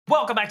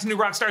Welcome back to New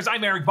Rockstars.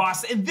 I'm Erik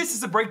Voss, and this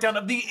is a breakdown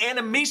of the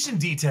animation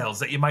details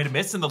that you might have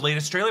missed in the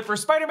latest trailer for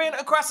Spider-Man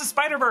Across the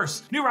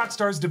Spiderverse. New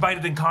Rockstars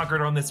divided and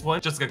conquered on this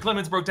one. Jessica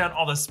Clemons broke down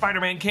all the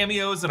Spider-Man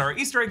cameos in our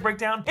Easter egg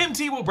breakdown.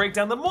 MT will break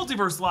down the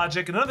multiverse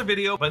logic in another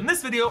video, but in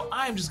this video,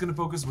 I'm just gonna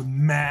focus with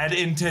mad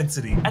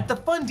intensity at the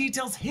fun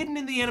details hidden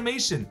in the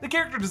animation, the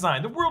character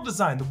design, the world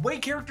design, the way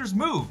characters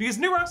move. Because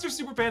New Rockstars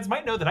superfans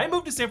might know that I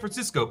moved to San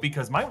Francisco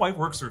because my wife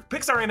works for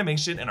Pixar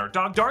Animation and our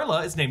dog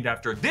Darla is named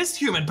after this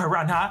human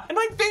piranha. And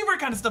my favorite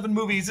kind of stuff in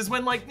movies is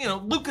when, like, you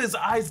know, Luca's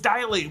eyes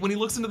dilate when he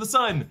looks into the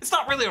sun. It's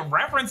not really a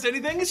reference to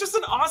anything, it's just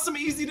an awesome,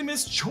 easy to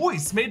miss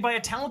choice made by a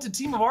talented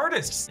team of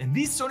artists. And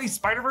these Sony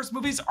Spider-Verse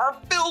movies are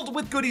filled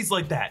with goodies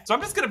like that. So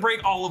I'm just gonna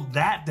break all of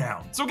that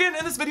down. So again,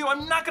 in this video,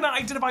 I'm not gonna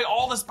identify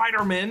all the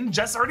Spider-Men.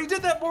 Jess already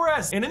did that for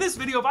us. And in this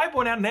video, if I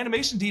point out an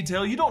animation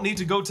detail, you don't need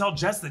to go tell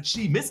Jess that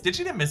she missed it.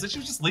 She didn't miss it, she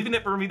was just leaving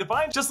it for me to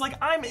find. Just like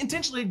I'm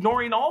intentionally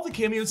ignoring all the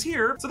cameos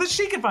here so that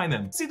she can find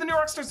them. See, the New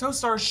Rockstars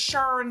hosts are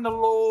sharing the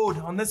load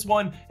on this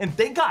one, and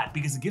thank God,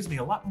 because it gives me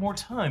a lot more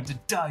time to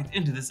dive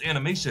into this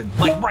animation.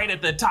 Like right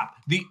at the top,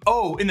 the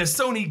O in the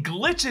Sony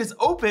glitches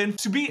open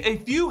to be a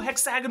few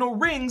hexagonal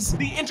rings,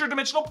 the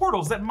interdimensional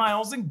portals that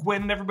Miles and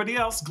Gwen and everybody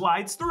else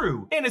glides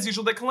through. And as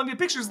usual, that Columbia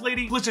Pictures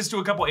lady glitches to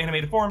a couple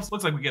animated forms.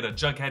 Looks like we get a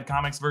Jughead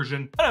Comics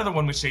version, another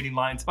one with shading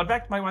lines. Fun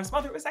fact, my wife's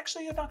mother is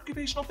actually an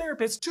occupational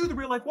therapist to the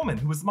real life woman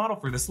who was the model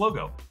for this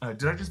logo.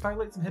 Did I just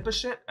violate some HIPAA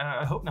shit?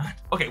 I hope not.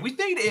 Okay, we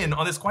fade in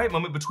on this quiet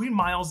moment between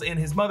Miles and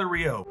his mother,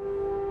 Rio.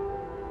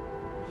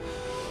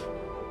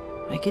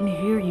 I can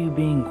hear you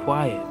being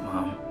quiet,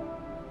 Mom.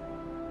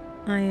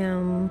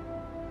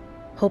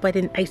 I, hope I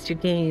didn't ice your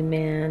game,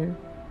 man.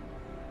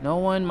 No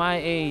one my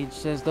age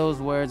says those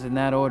words in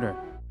that order.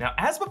 Now,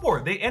 as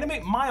before, they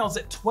animate Miles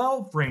at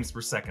 12 frames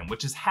per second,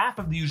 which is half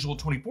of the usual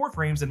 24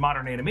 frames in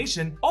modern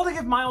animation, all to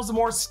give Miles a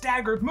more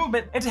staggered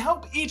movement and to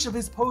help each of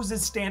his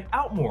poses stand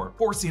out more,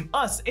 forcing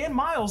us and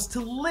Miles to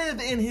live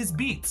in his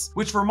beats,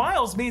 which for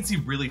Miles means he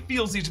really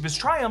feels each of his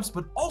triumphs,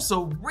 but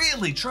also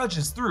really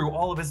trudges through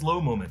all of his low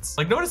moments.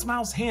 Like, notice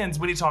Miles' hands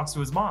when he talks to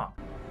his mom.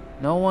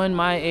 No one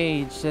my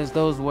age says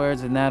those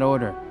words in that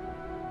order.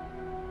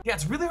 Yeah,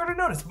 it's really hard to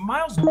notice, but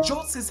Miles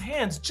jolts his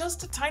hands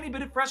just a tiny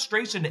bit of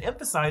frustration to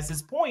emphasize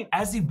his point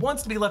as he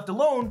wants to be left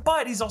alone,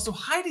 but he's also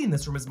hiding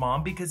this from his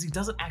mom because he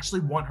doesn't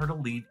actually want her to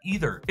leave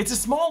either. It's a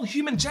small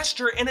human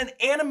gesture and an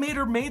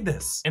animator made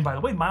this. And by the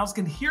way, Miles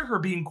can hear her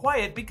being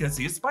quiet because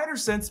he has spider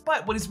sense,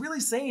 but what he's really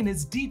saying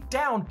is deep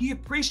down, he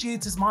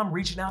appreciates his mom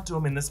reaching out to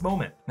him in this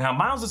moment. Now,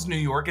 Miles' New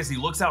York as he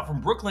looks out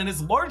from Brooklyn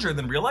is larger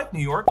than real life New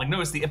York. Like,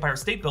 notice the Empire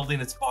State Building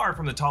is far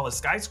from the tallest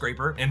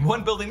skyscraper, and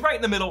one building right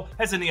in the middle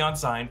has a neon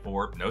sign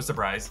for, no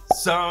surprise,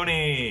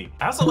 Sony.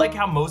 I also like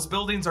how most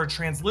buildings are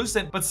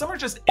translucent, but some are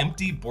just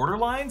empty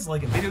borderlines,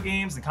 like in video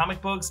games and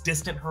comic books,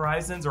 distant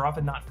horizons are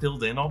often not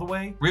filled in all the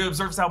way. Rio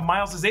observes how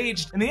Miles has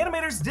aged, and the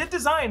animators did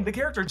design the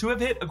character to have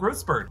hit a growth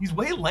spurt. He's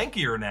way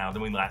lankier now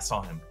than we last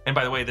saw him. And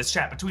by the way, this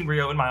chat between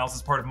Rio and Miles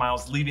is part of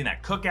Miles leaving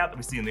that cookout that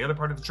we see in the other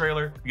part of the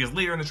trailer, because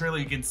later in the trailer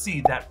you can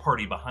see that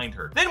party behind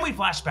her. Then we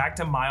flash back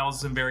to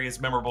Miles and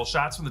various memorable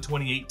shots from the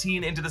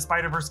 2018 Into the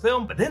Spider-Verse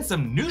film, but then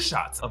some new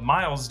shots of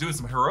Miles doing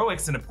some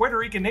heroics in a Puerto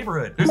Rican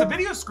neighborhood. There's a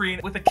video screen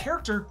with a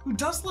character who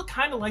does look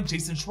kind of like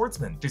Jason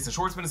Schwartzman. Jason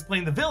Schwartzman is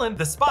playing the villain,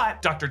 the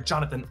Spot, Dr.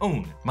 Jonathan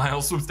Own.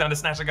 Miles swoops down to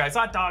snatch a guy's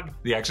hot dog.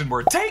 The action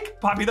word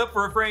take popping up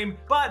for a frame,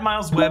 but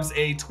Miles webs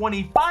a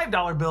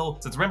 $25 bill,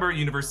 since remember,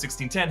 Universe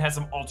 1610 has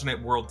some alternate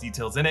world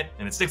details in it,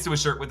 and it sticks to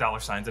his shirt with dollar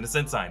signs and a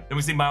cent sign. Then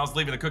we see Miles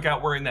leaving the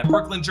cookout wearing that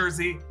Brooklyn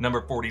jersey, number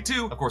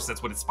 42. Of course,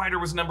 that's what his spider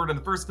was numbered in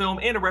the first film,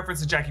 and a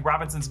reference to Jackie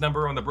Robinson's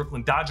number on the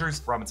Brooklyn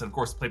Dodgers. Robinson, of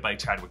course, played by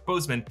Chadwick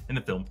Boseman in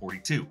the film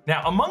 42.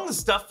 Now, among the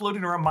stuff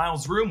floating around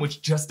Miles' room,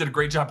 which Jess did a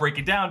great job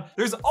breaking down,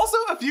 there's also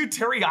a few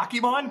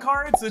Teriyakimon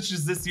cards, such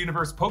as this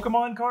universe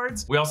Pokemon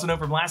cards. We also know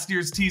from last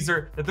year's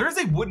teaser that there is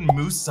a wooden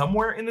moose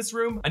somewhere in this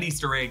room, an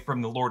Easter egg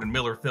from the Lord and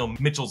Miller film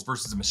Mitchells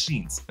vs.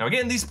 Machines. Now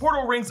again, these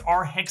portal rings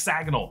are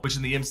hexagonal, which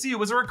in the MCU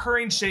was a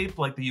recurring shape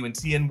like the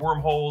UNTN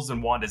wormholes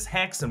and Wanda's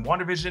Hex and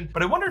WandaVision,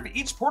 but I wonder if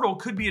each portal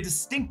could be a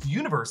distinct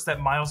universe that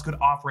Miles could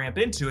off-ramp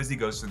into as he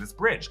goes through this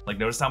bridge. Like,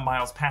 notice how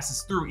Miles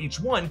passes through each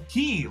one,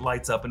 he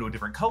lights up into a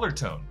different color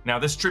tone. Now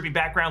this trippy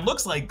background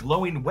looks like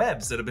glowing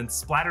webs that have been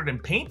splattered in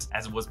paint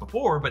as it was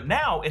before, but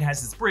now it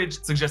has this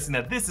bridge suggesting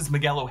that this is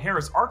Miguel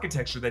O'Hara's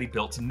architecture that he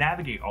built to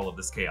navigate all of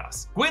this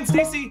chaos. Gwen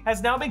Stacy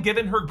has now been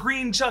given her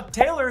green Chuck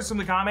Taylors from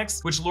the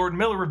comics, which Lord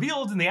Miller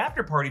revealed in the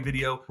after party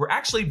video were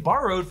actually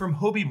borrowed from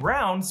Hobie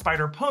Brown,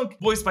 Spider-Punk,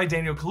 voiced by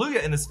Daniel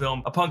Kaluuya in this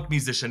film, a punk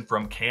musician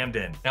from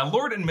Camden. Now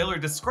Lord and Miller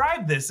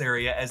described this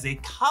area as a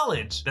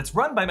college that's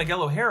run by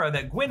Miguel O'Hara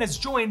that Gwen has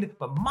joined,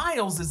 but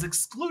Miles is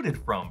excluded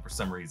from for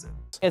some reason.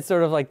 It's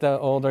sort of like the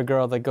older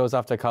girl that goes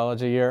off to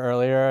college a year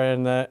earlier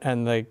and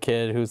the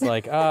kid who's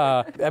like,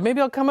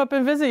 maybe I'll come up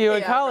and visit you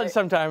at college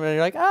sometime. And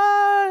you're like,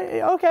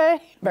 okay.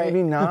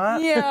 Maybe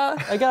not. Yeah,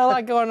 I got a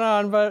lot going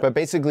on, But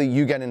basically,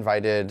 you get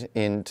invited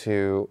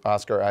into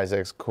Oscar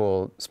Isaac's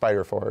cool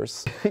Spider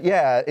Force.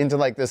 Yeah, into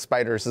like this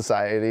spider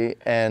society,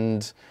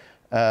 and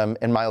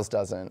Miles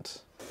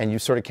doesn't. and you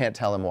sort of can't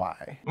tell him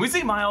why. We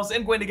see Miles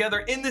and Gwen together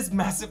in this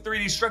massive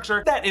 3D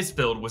structure that is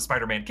filled with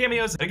Spider-Man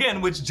cameos,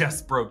 again, which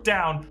just broke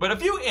down, but a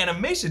few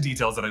animation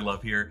details that I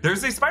love here.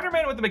 There's a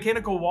Spider-Man with the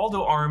mechanical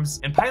Waldo arms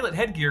and pilot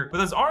headgear, but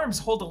those arms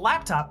hold a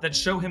laptop that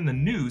show him the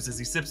news as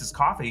he sips his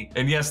coffee.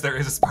 And yes, there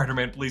is a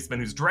Spider-Man policeman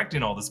who's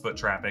directing all this foot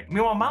traffic.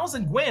 Meanwhile, Miles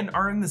and Gwen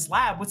are in this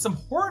lab with some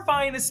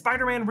horrifying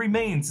Spider-Man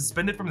remains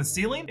suspended from the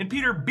ceiling, and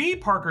Peter B.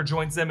 Parker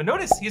joins them, and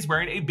notice he's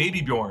wearing a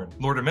baby Bjorn.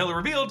 Lord & Miller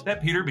revealed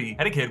that Peter B.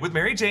 had a kid with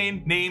Mary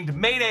Jane named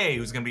Mayday,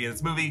 who's gonna be in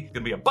this movie,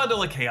 gonna be a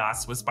bundle of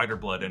chaos with spider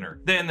blood in her.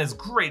 Then this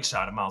great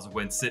shot of Miles and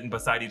Gwen sitting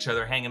beside each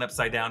other, hanging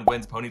upside down,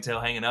 Gwen's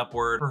ponytail hanging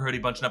upward, her hoodie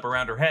bunching up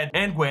around her head,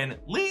 and Gwen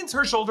leans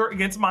her shoulder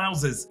against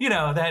Miles's. You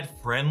know,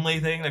 that friendly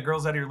thing that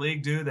girls out of your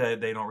league do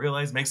that they don't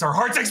realize makes our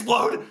hearts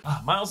explode.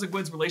 Miles and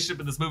Gwen's relationship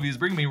in this movie is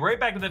bringing me right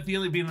back to that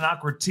feeling of being an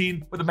awkward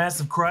teen with a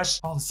massive crush.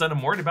 All of a sudden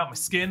I'm worried about my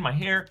skin, my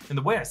hair, and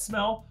the way I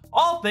smell.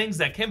 All things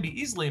that can be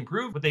easily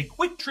improved with a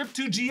quick trip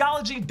to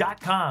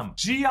Geology.com.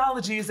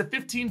 Geology is a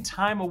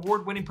 15-time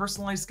award-winning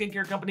personalized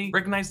skincare company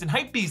recognized in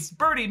Hypebeast,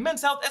 Birdie,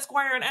 Men's Health,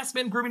 Esquire, and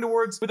Aspen Grooming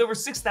Awards with over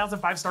 6,000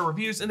 5-star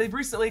reviews, and they've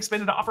recently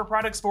expanded to offer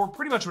products for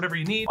pretty much whatever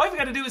you need. All you've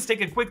got to do is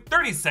take a quick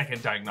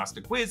 30-second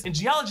diagnostic quiz, and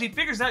Geology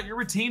figures out your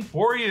routine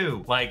for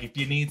you. Like if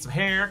you need some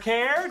hair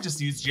care,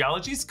 just use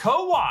Geology's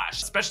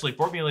Co-Wash, specially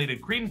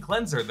formulated cream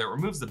cleanser that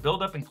removes the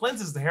buildup and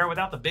cleanses the hair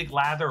without the big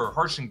lather or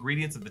harsh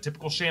ingredients of the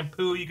typical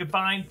shampoo you can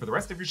find. For the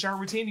rest of your shower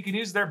routine, you can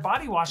use their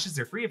body washes.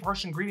 They're free of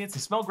harsh ingredients, they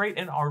smell great,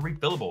 and are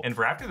refillable. And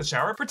for after the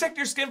shower, protect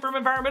your skin from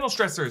environmental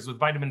stressors with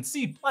vitamin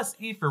C plus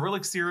E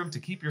ferulic serum to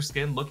keep your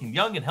skin looking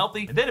young and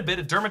healthy, and then a bit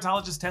of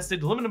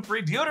dermatologist-tested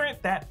aluminum-free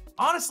deodorant that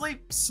honestly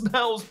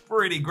smells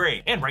pretty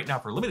great. And right now,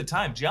 for a limited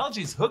time,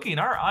 Geology's hooking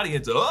our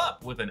audience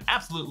up with an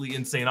absolutely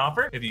insane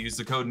offer. If you use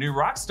the code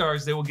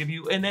NEWROCKSTARS, they will give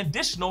you an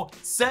additional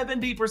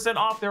 70%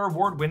 off their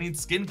award-winning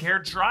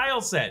skincare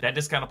trial set. That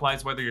discount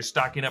applies whether you're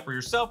stocking up for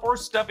yourself or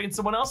stuffing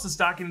someone else's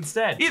stocking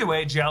instead. Either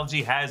way,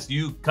 Geology has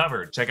you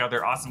covered. Check out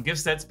their awesome gift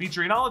sets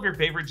featuring all of your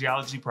favorite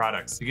Geology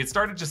products. To get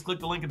started, just click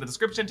the link in the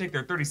description, take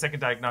their 30-second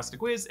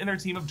diagnostic quiz, and their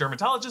team of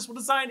dermatologists will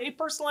design a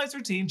personalized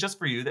routine just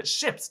for you that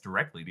ships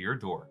directly to your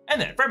door. And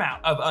then from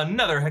out of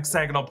another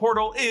hexagonal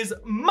portal is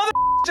Mother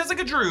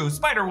Jessica Drew,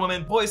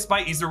 Spider-Woman, voiced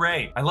by Issa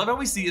Rae. I love how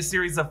we see a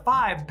series of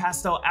 5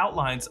 pastel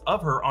outlines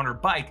of her on her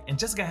bike, and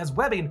Jessica has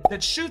webbing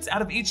that shoots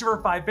out of each of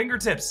her 5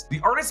 fingertips. The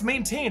artist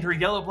maintained her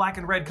yellow, black,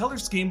 and red color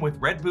scheme with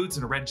red boots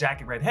and a red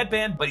jacket, red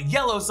headband, but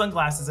yellow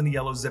sunglasses and a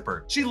yellow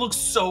zipper. She looks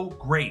so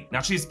great.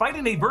 Now she is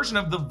fighting a version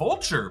of the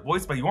Vulture,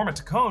 voiced by Jorma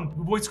Taccone,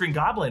 who voiced Green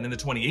Goblin in the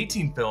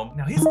 2018 film.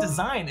 Now his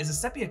design is a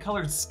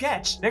sepia-colored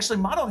sketch. They actually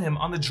modeled him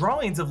on the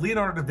drawings of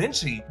Leonardo da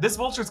Vinci. This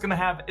Vulture is gonna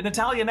have an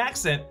Italian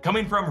accent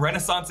coming from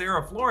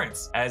Renaissance-era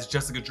Florence. As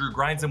Jessica Drew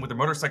grinds him with her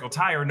motorcycle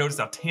tire, notice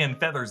how tan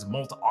feathers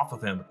molt off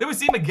of him. Then we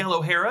see Miguel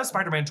O'Hara,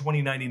 Spider-Man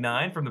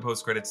 2099 from the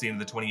post-credit scene of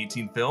the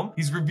 2018 film.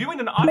 He's reviewing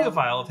an audio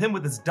file of him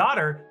with his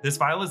daughter. This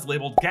file is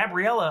labeled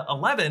Gabriella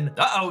 11.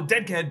 Uh-oh,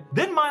 dead kid.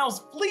 Then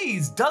Miles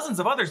flees dozens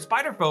of other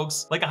spider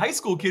folks, like a high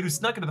school kid who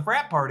snuck into the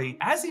frat party.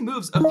 As he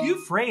moves, a few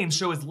frames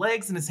show his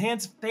legs and his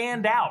hands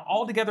fanned out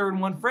all together in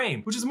one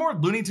frame, which is more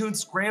Looney Tunes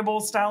Scramble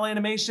style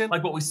animation,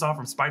 like what we saw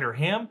from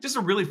Spider-Ham. Just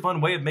a really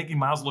fun way of making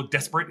Miles look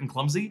desperate and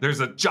clumsy.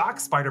 There's a jock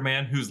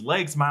Spider-Man whose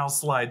legs Miles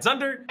slides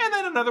under, and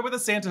then another with a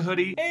Santa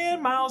hoodie,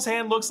 and Miles'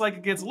 hand looks like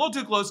it gets a little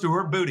too close to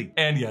her booty.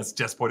 And yes,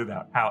 Jess pointed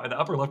out how in the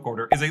upper left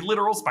corner is a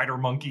literal spider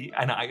monkey,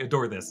 and I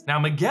adore this. Now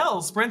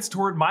Miguel sprints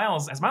toward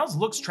Miles as Miles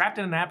looks trapped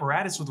in an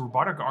apparatus with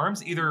robotic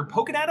arms, either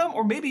poking at him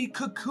or maybe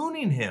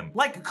cocooning him.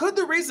 Like, could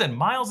the reason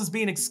Miles is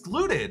being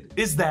excluded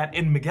is that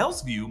in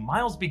Miguel's view,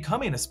 Miles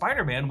becoming a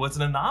Spider-Man was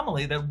an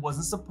anomaly that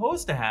wasn't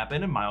supposed to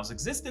happen, and Miles'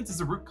 existence is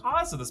the root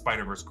cause of the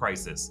Spider-Verse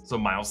crisis. So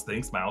Miles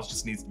thinks Miles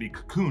just needs to be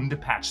cocooned to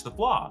patch the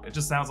flaw. It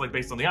just sounds like,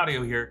 based on the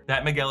audio here,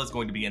 that Miguel is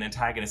going to be an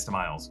antagonist to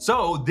Miles.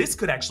 So this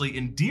could actually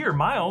endear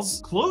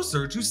Miles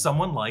closer to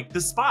someone like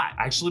The Spot.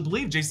 I actually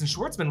believe Jason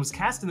Schwartzman was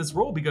cast in this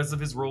role because of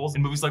his roles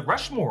in movies like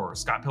Rushmore or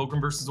Scott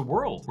Pilgrim vs. the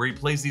World, where he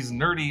plays these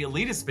nerdy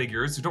elitist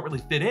figures who don't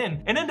really fit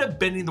in and end up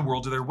bending the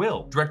world to their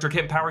will. Director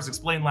Kent Powers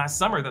explained last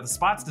summer that The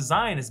Spot's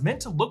design is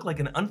meant to look like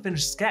an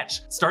unfinished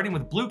sketch, starting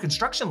with blue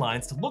construction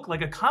lines to look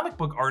like a comic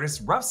book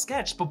artist's rough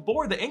sketch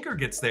before the inker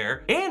gets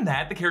there, and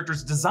that the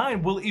character's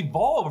design will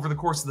evolve over the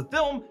course of the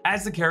film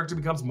as the character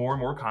becomes more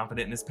and more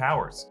confident in his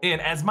powers.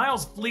 And as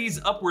Miles flees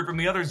upward from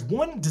the others,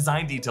 one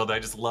design detail that I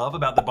just love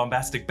about the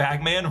bombastic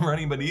bagman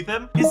running beneath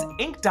him is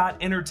ink dot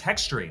inner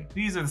texturing.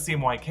 These are the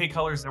CMYK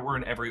colors that were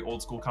in every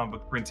old school comic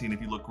book printing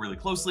if you look really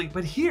closely,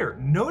 but here,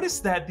 notice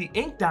that the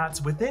ink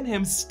dots within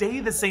him stay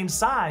the same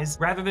size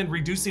rather than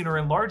reducing or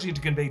enlarging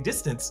to convey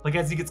distance. Like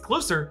as he gets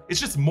closer, it's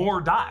just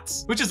more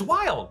dots, which is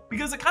wild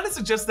because it kind of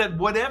suggests that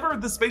whatever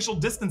the spatial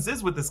distance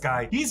is with this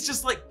guy, he's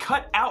just like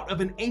cut out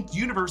of an inked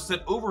universe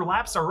that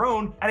overlaps our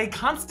own at a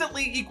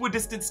constantly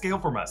equidistant scale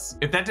from us.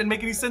 If that didn't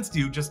make any sense to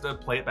you, just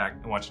play it back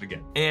and watch it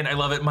again. And I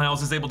love it,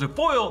 Miles is able to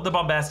foil the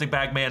bombastic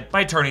Bagman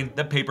by turning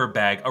the paper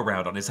bag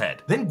around on his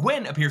head. Then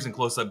Gwen appears in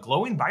close-up,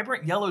 glowing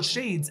vibrant yellow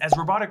shades as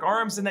robotic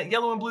arms and that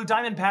yellow and blue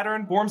diamond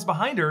pattern forms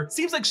behind her.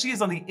 Seems like she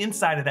is on the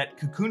inside of that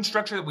cocoon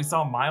structure that we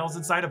saw Miles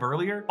inside of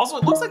earlier. Also,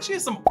 it looks like she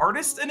has some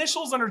artist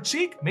initials on her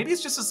cheek. Maybe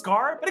it's just a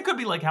scar, but it could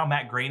be like how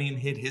Matt Groening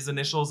hid his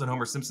initials in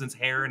Homer Simpson's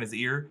hair in his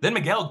ear. Then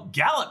Miguel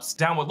gallops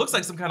down what looks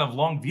like some kind of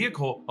long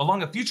vehicle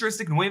along a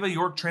futuristic Nueva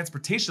York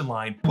transportation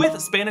line with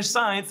Spanish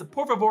signs,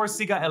 por favor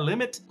siga el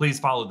limit, please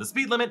follow the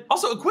speed limit.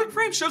 Also, a quick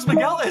frame shows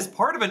Miguel as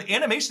part of an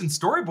animation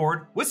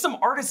storyboard with some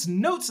artist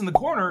notes in the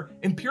corner,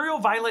 Imperial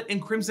Violet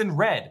and Crimson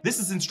Red. This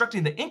is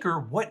instructing the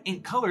inker what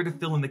ink color to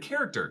fill in the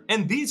character.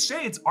 And these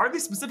shades are the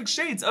specific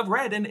shades of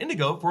red and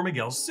indigo for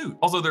Miguel's suit.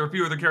 Also, there are a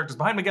few other characters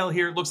behind Miguel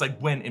here. It looks like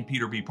Gwen and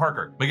Peter B.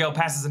 Parker. Miguel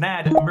passes an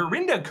ad,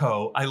 Mirinda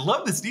Co. I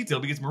love this detail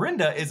because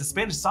Mirinda is a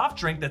Spanish soft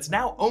drink that's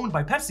now owned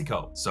by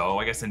PepsiCo. So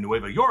I guess in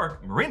Nueva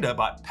York, Mirinda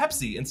bought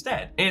Pepsi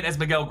instead. And as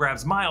Miguel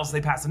grabs Miles,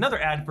 they pass another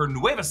ad for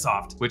Nueva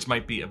Soft, which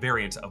might be a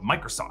variant of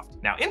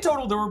Microsoft. Now, in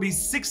total, there will be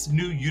 6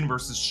 new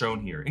universes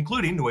shown here,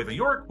 including Nueva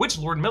York, which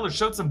Lord Miller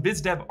showed some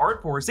biz dev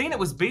art for, saying it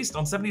was based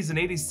on 70s and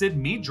 80s Sid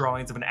Mead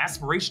drawings of an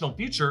aspirational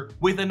future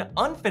with an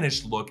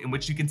unfinished look in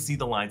which you can see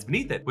the lines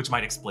beneath it, which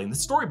might explain the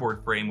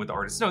storyboard frame with the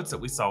artist notes that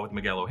we saw with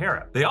Miguel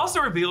O'Hara. They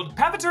also revealed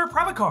Pavitar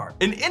Pravakar,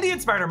 an Indian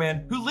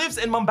Spider-Man who lives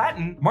in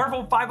Mumbattan,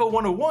 Marvel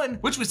 50101,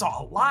 which we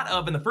saw a lot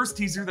of in the first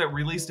teaser that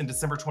released in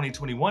December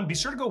 2021. Be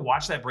sure to go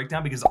watch that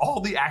breakdown because all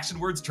the action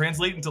words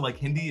translate into like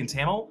Hindi and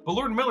Tamil. But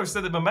Lord Miller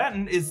said that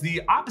Mumbattan is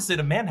the opposite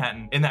of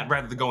Manhattan in that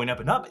rather than going up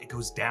and up, it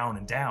goes down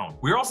and down.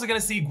 We're also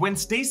gonna see Gwen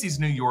Stacy's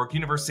New York,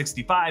 Universe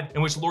 65,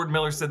 in which Lord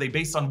Miller said they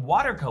based on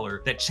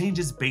watercolor that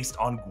changes based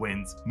on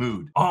Gwen's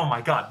mood. Oh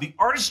my God, the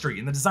artistry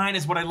and the design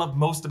is what I love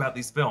most about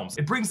these films.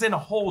 It brings in a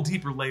whole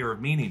deeper layer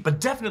of meaning. But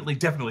definitely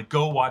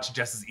go watch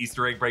Jess's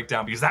Easter egg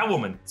breakdown because that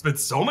woman spent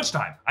so much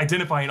time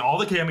identifying all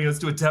the cameos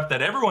to a depth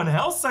that everyone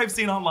else I've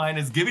seen online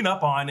is giving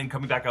up on and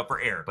coming back up for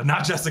air. But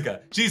not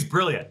Jessica. She's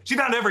brilliant. She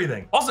found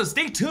everything. Also,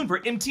 stay tuned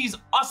for MT's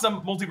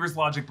awesome multiverse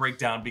logic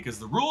breakdown because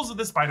the rules of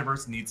the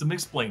Spider-Verse need some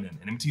explaining,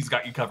 and MT's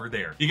got you covered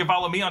there. You can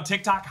follow me on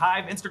TikTok,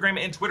 Hive, Instagram,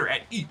 and Twitter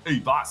at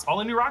Erik Voss.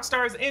 Follow New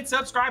Rockstars and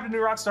subscribe to New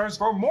Rockstars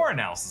for more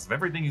analysis of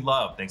everything you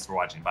love. Thanks for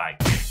watching. Bye.